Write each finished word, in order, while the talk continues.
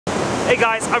Hey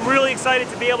guys, I'm really excited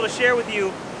to be able to share with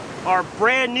you our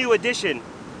brand new addition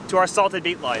to our salted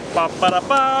bait line.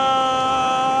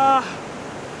 Ba-ba-da-ba!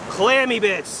 Clammy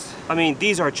Bits. I mean,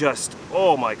 these are just,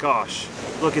 oh my gosh.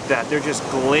 Look at that, they're just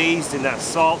glazed in that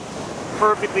salt,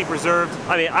 perfectly preserved.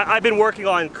 I mean, I've been working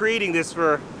on creating this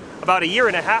for about 1.5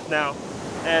 years now,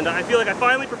 and I feel like I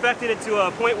finally perfected it to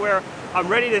a point where I'm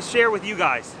ready to share with you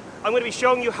guys. I'm going to be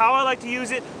showing you how I like to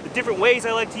use it, the different ways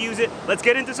I like to use it. Let's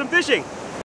get into some fishing.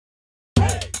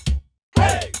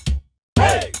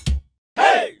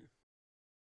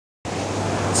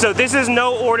 So this is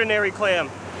no ordinary clam.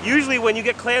 Usually when you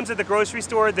get clams at the grocery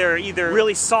store, they're either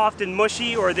really soft and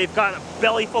mushy or they've got a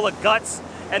belly full of guts,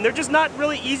 and they're just not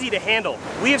really easy to handle.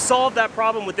 We have solved that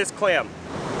problem with this clam.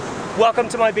 Welcome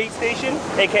to my bait station,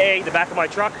 aka the back of my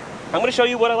truck. I'm going to show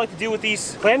you what I like to do with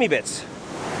these clammy bits.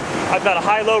 I've got a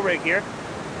high-low rig here.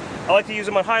 I like to use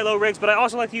them on high-low rigs, but I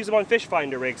also like to use them on fish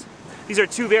finder rigs. These are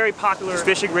two very popular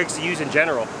fishing rigs to use in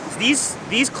general.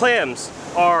 These clams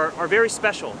are very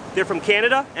special. They're from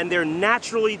Canada and they're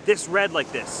naturally this red like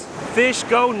this. Fish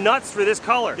go nuts for this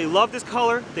color. They love this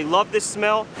color, they love this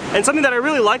smell, and something that I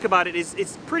really like about it is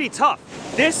it's pretty tough.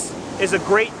 This is a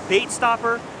great bait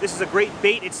stopper, this is a great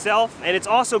bait itself, and it's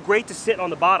also great to sit on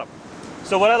the bottom.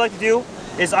 So what I like to do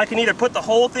is I can either put the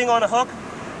whole thing on a hook,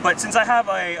 but since I have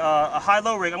a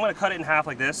high-low rig, I'm going to cut it in half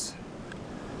like this.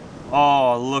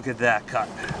 Oh, look at that cut.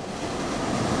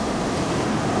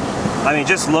 I mean,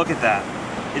 just look at that.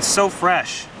 It's so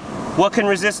fresh. What can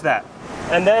resist that?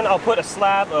 And then I'll put a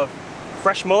slab of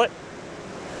fresh mullet,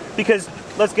 because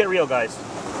let's get real, guys.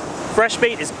 Fresh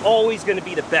bait is always going to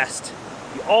be the best.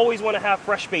 You always want to have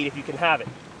fresh bait if you can have it.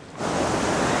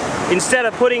 Instead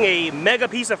of putting a mega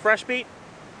piece of fresh bait,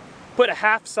 put a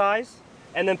half size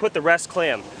and then put the rest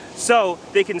clam. So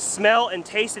they can smell and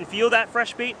taste and feel that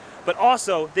fresh bait, but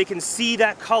also they can see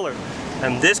that color.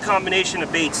 And this combination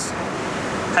of baits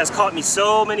has caught me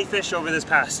so many fish over this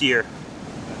past year.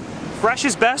 Fresh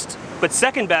is best, but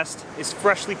second best is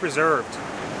freshly preserved.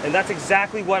 And that's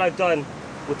exactly what I've done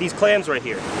with these clams right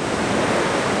here.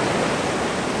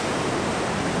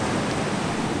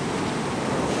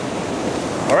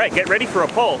 All right, get ready for a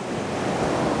pull.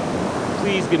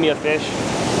 Please give me a fish.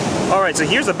 All right, so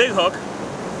here's a big hook.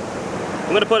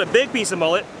 I'm gonna put a big piece of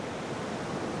mullet,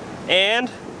 and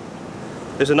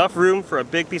there's enough room for a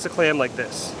big piece of clam like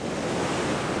this.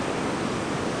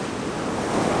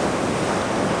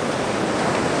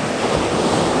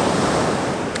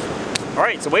 All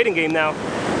right, it's a waiting game now.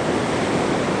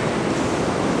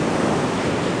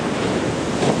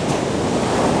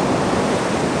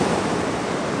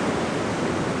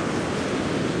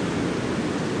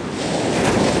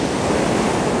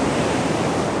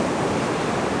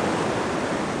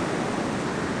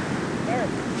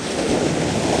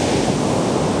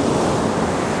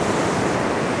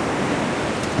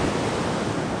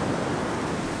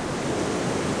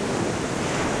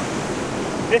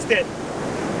 Missed it.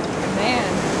 Man,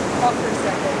 off for a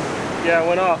second. Yeah, it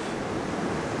went off.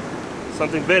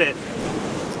 Something bit it.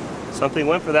 Something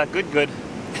went for that good.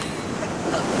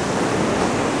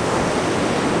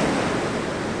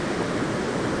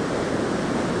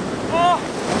 Oh!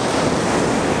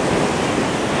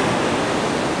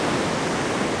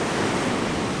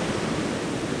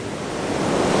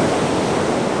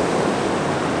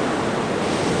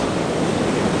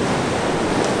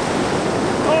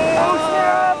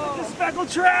 Speckled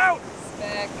trout!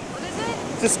 Speck. What is it?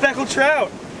 It's a speckled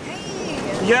trout.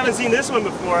 Hey! You haven't seen this one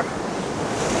before.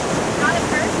 Not in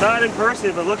person? Not in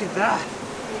person, but look at that.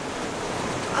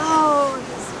 Oh,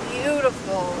 it's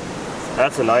beautiful.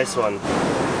 That's a nice one.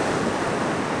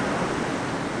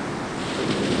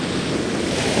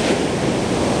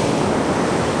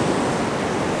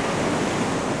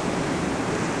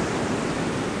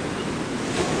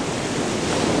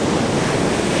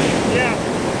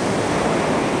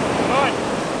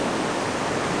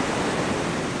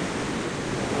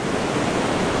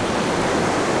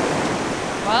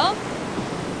 Well,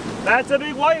 that's a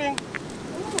big whiting. Ooh.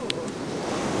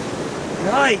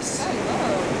 Nice.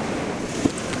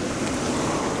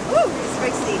 Ooh, he's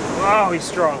spicy. Wow, he's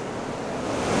strong.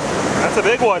 That's a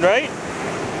big one, right?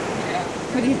 Yeah.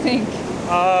 What do you think?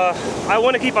 I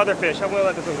want to keep other fish. I'm going to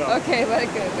let this one go. Okay, let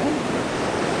it go then.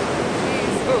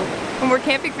 Ooh. When we're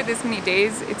camping for this many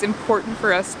days, it's important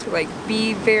for us to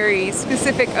be very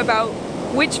specific about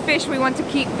which fish we want to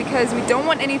keep, because we don't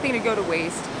want anything to go to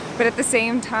waste. But at the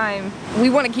same time, we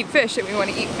want to keep fish and we want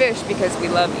to eat fish because we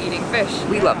love eating fish.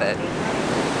 We love it.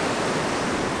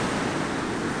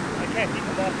 I can't keep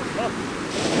them off this hook.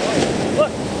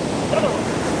 Look, another one.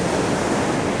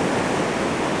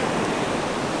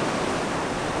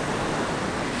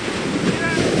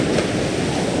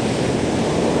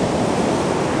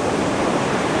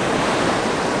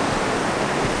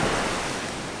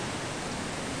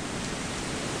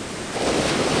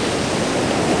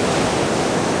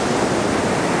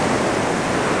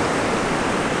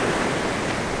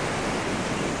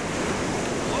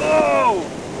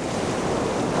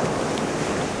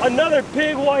 Another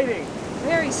big whiting.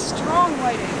 Very strong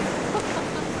whiting.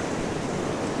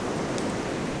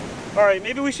 All right,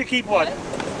 maybe we should keep one.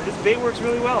 This bait works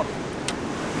really well.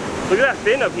 Look at that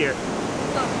fin up here.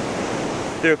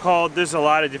 They're called, there's a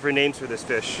lot of different names for this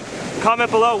fish.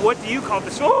 Comment below, what do you call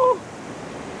this? Oh!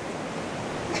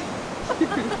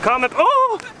 Comment,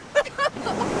 oh!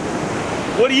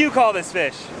 What do you call this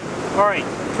fish? All right,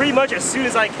 pretty much as soon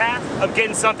as I cast, I'm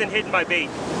getting something hitting my bait.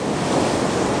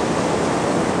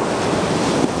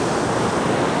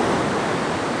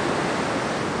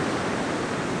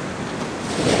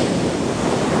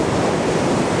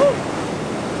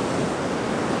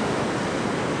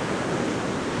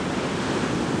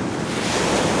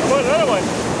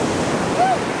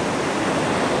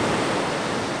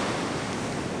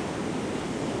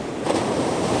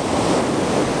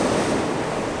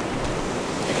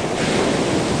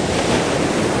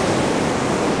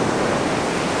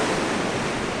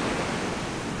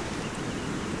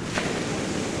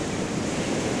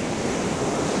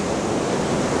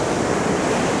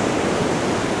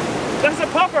 That's a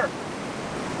puffer!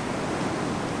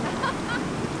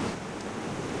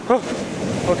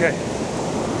 Okay.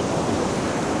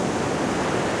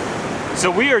 So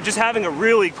we are just having a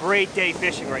really great day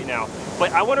fishing right now.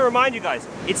 But I want to remind you guys,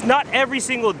 it's not every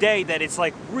single day that it's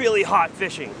like really hot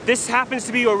fishing. This happens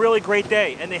to be a really great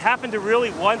day, and they happen to really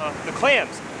want the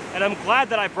clams. And I'm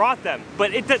glad that I brought them.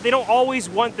 But they don't always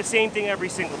want the same thing every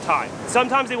single time.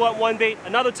 Sometimes they want one bait,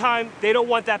 another time they don't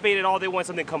want that bait at all, they want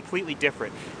something completely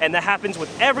different. And that happens with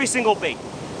every single bait.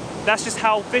 That's just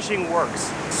how fishing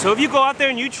works. So if you go out there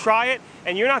and you try it,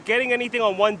 and you're not getting anything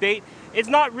on one bait, it's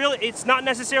not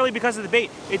necessarily because of the bait,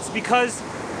 it's because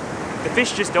the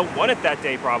fish just don't want it that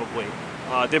day probably.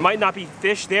 There might not be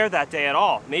fish there that day at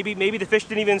all. Maybe the fish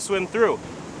didn't even swim through.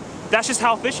 That's just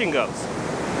how fishing goes.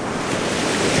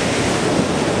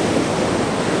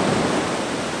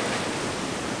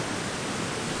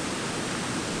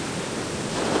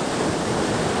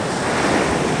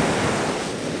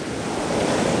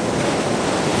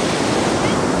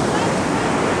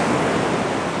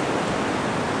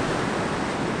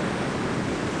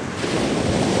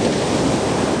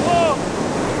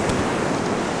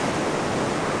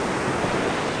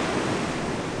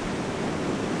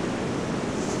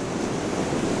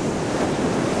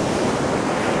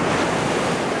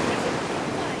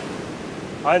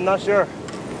 I'm not sure.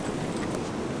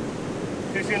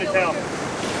 Too soon to tell.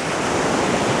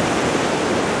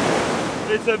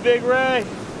 It's a big ray.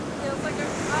 Feels like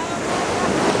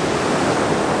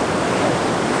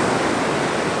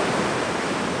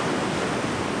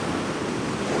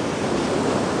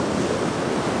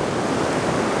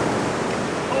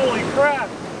Holy crap!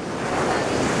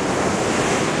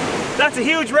 That's a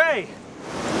huge ray.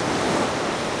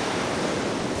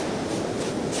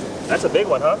 That's a big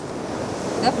one, huh?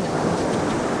 Definitely.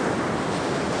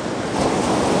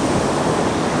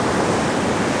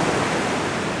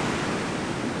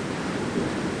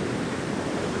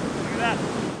 Look at that.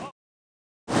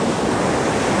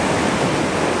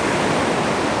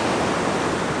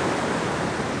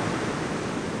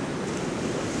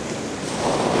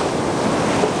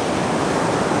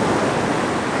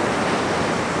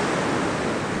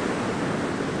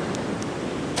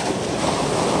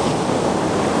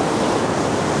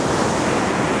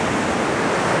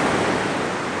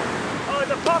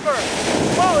 Puffer!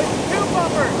 Whoa, it's two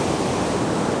puffers!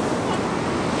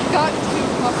 Got two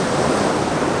puffers.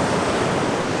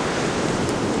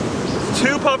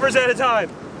 Two puffers at a time.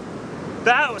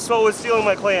 That was what was stealing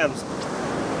my clams.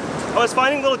 I was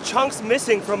finding little chunks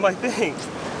missing from my thing.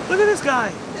 Look at this guy.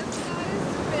 This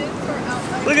guy's fins are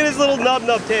out. Look at his little nub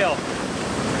tail.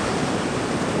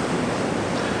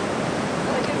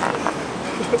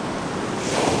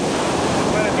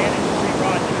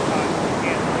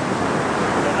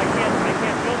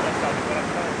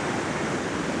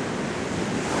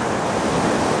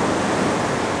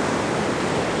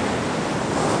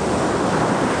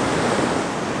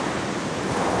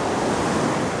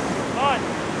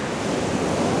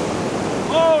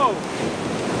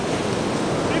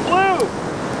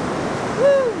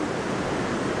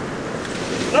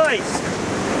 Nice!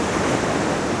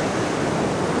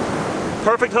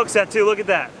 Perfect hook set too, look at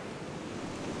that.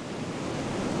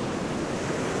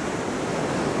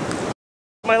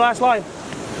 My last line.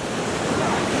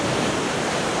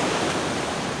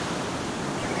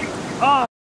 Ah!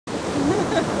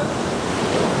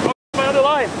 Oh, my other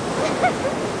line.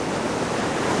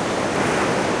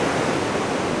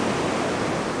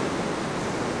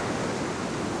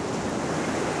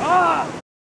 Ah!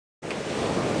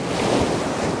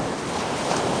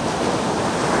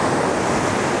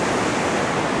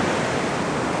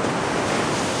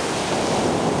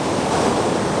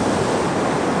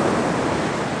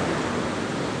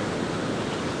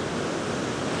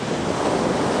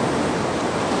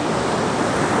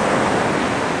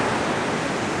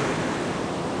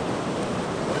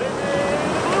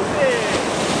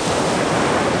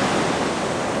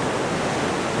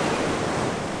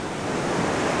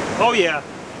 Oh yeah.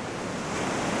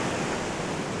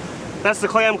 That's the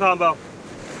clam combo.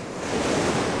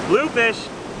 Bluefish.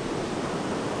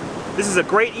 This is a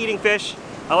great eating fish.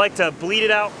 I like to bleed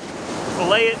it out,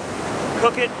 fillet it,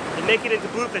 cook it, and make it into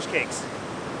bluefish cakes.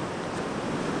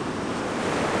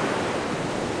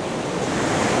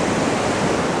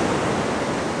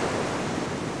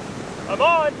 I'm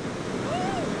on!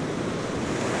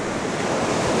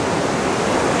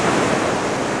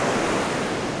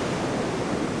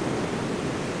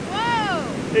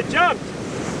 Whoa! It jumped!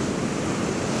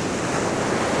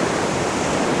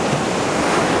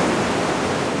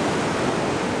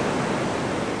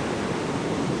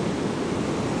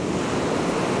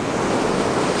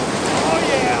 Oh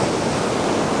yeah!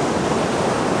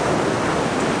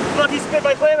 Look, he spit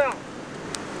my clam out!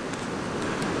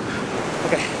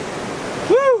 Okay.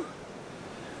 Woo!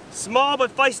 Small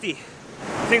but feisty.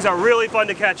 Things are really fun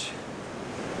to catch.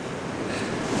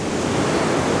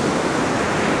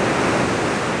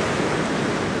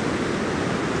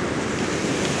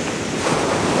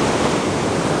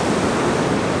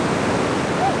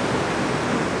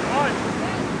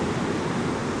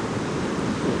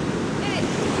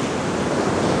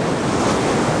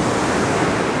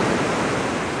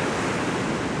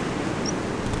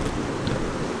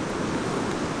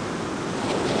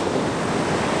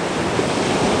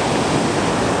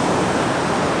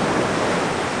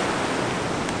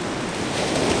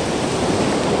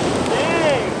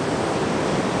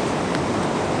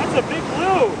 That's a big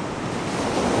blue.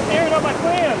 Tearing up my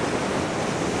clams.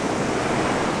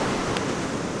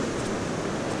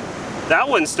 That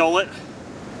one stole it,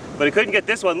 but it couldn't get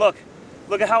this one. Look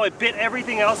at how it bit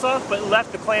everything else off, but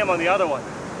left the clam on the other one.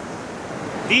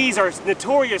 These are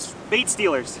notorious bait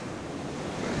stealers.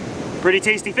 Pretty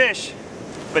tasty fish,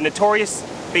 but notorious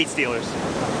bait stealers.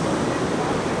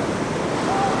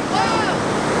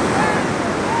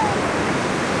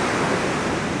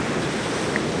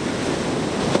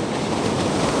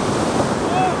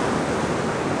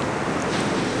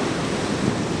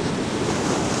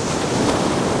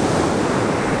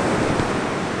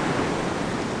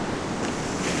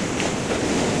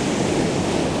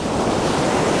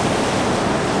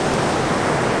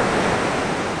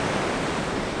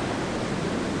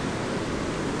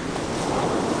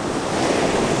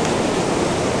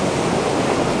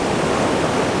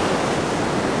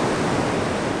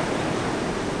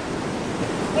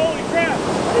 Holy crap!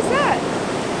 What is that?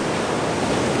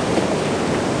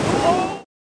 Oh.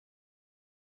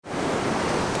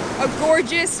 A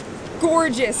gorgeous,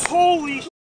 gorgeous, Holy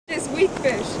gorgeous weak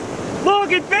fish.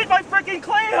 Look, it bit my freaking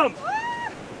clam!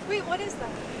 Ah! Wait, what is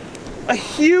that? A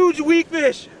huge weak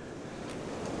fish!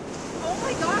 Oh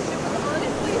my gosh, it was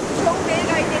honestly so big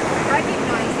I didn't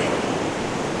recognize it.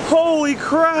 Holy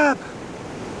crap!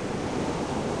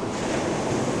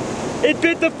 It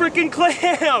bit the freaking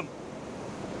clam!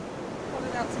 Hold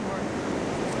it out some more.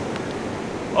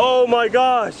 Oh my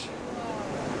gosh!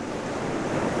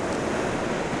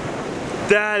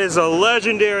 That is a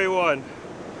legendary one.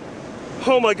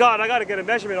 Oh my god, I gotta get a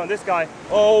measurement on this guy.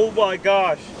 Oh my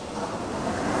gosh.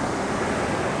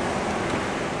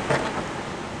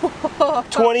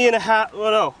 20 and a half,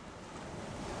 oh no.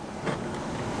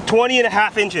 20 and a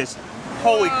half inches.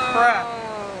 Holy crap.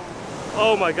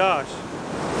 Oh my gosh.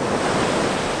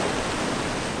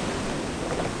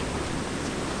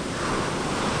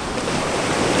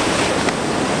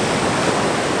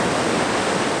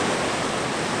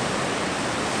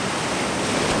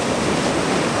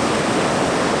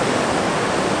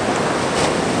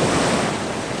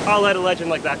 I'll let a legend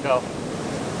like that go.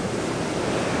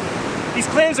 These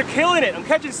clams are killing it. I'm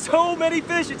catching so many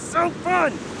fish. It's so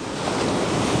fun.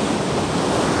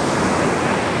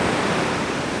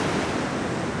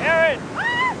 Erin.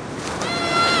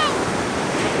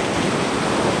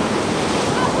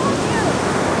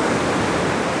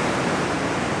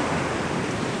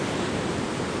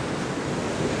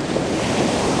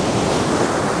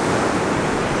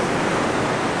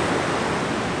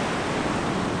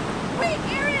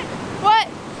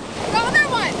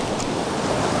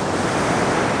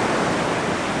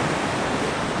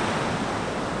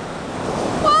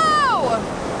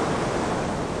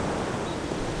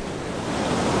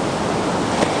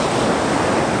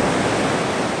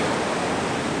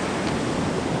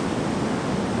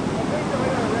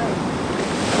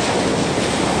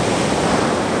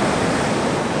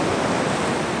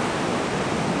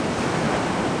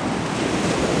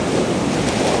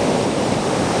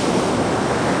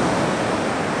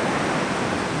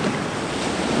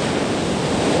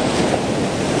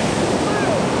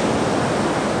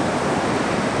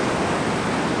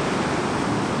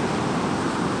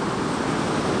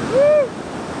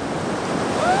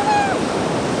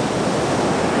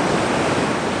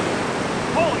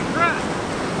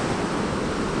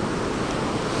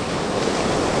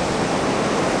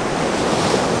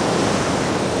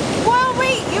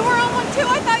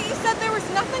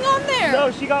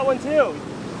 got one too.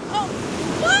 Oh,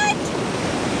 what?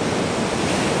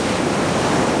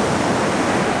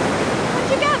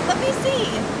 What'd you get? Let me see.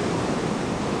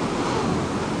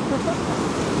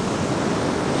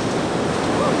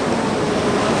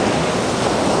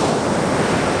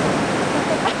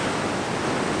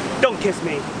 Don't kiss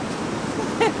me.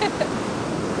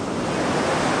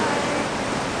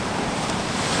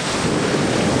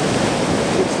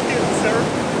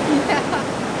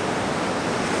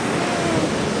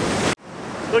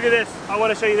 Look at this. I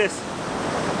want to show you this.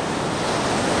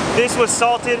 This was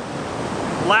salted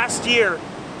last year,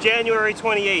 January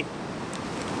 28th.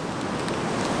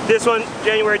 This one,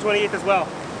 January 28th as well.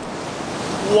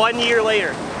 1 year later.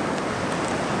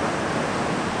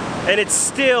 And it's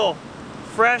still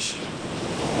fresh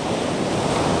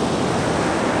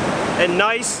and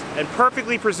nice and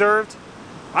perfectly preserved.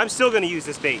 I'm still going to use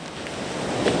this bait.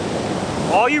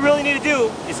 All you really need to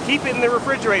do is keep it in the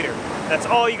refrigerator. That's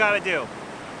all you got to do.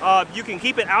 You can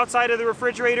keep it outside of the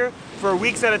refrigerator for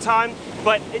weeks at a time,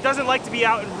 but it doesn't like to be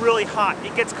out and really hot.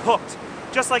 It gets cooked,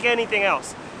 just like anything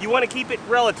else. You want to keep it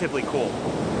relatively cool.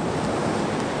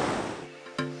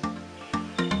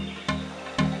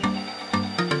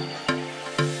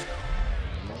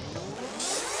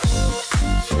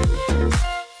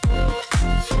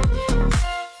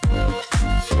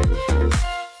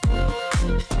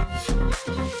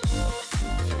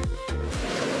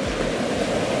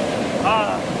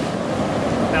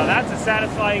 Now that's a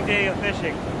satisfying day of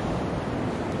fishing.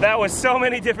 That was so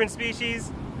many different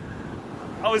species.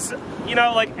 You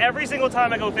know, like every single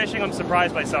time I go fishing, I'm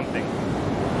surprised by something.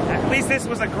 At least this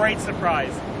was a great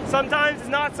surprise. Sometimes it's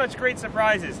not such great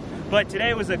surprises, but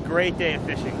today was a great day of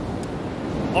fishing.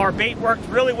 Our bait worked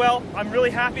really well. I'm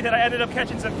really happy that I ended up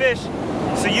catching some fish.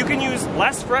 So you can use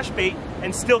less fresh bait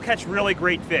and still catch really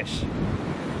great fish.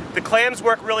 The clams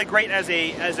work really great as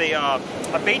a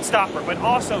bait stopper, but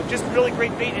also just really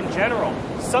great bait in general.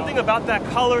 Something about that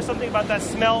color, something about that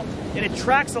smell, it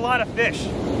attracts a lot of fish.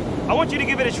 I want you to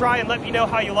give it a try and let me know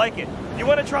how you like it. If you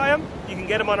want to try them, you can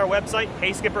get them on our website,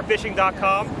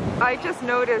 heyskipperfishing.com. I just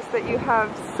noticed that you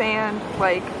have sand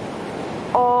like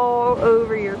all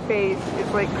over your face.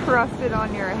 It's like crusted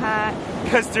on your hat.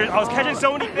 Because I was catching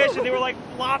so many fish and they were like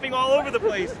flopping all over the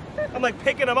place. I'm like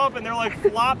picking them up and they're like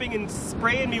flopping and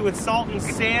spraying me with salt and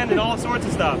sand and all sorts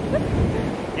of stuff.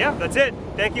 Yeah, that's it.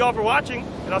 Thank you all for watching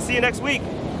and I'll see you next week.